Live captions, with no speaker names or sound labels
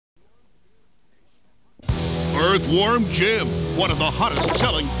Earthworm Jim, one of the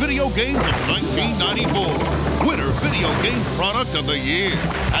hottest-selling video games of 1994. Winner Video Game Product of the Year.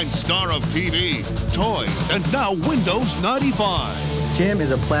 And star of TV, toys, and now Windows 95. Jim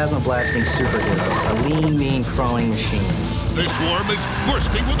is a plasma-blasting superhero, a lean, mean, crawling machine. This worm is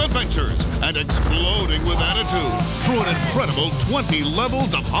bursting with adventures and exploding with attitude through an incredible 20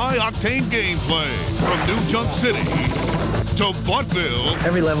 levels of high-octane gameplay. From New Junk City to Buttville.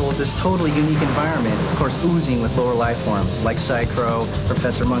 Every level is this totally unique environment, of course oozing with lower life forms like Psychro,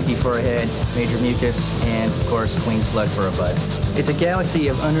 Professor Monkey for a head, Major Mucus, and of course Queen Slug for a butt. It's a galaxy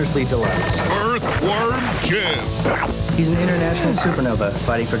of unearthly delights. Earthworm Jim. He's an international supernova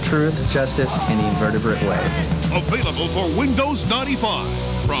fighting for truth, justice, and the invertebrate way. Available for Windows 95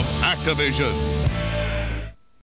 from Activision.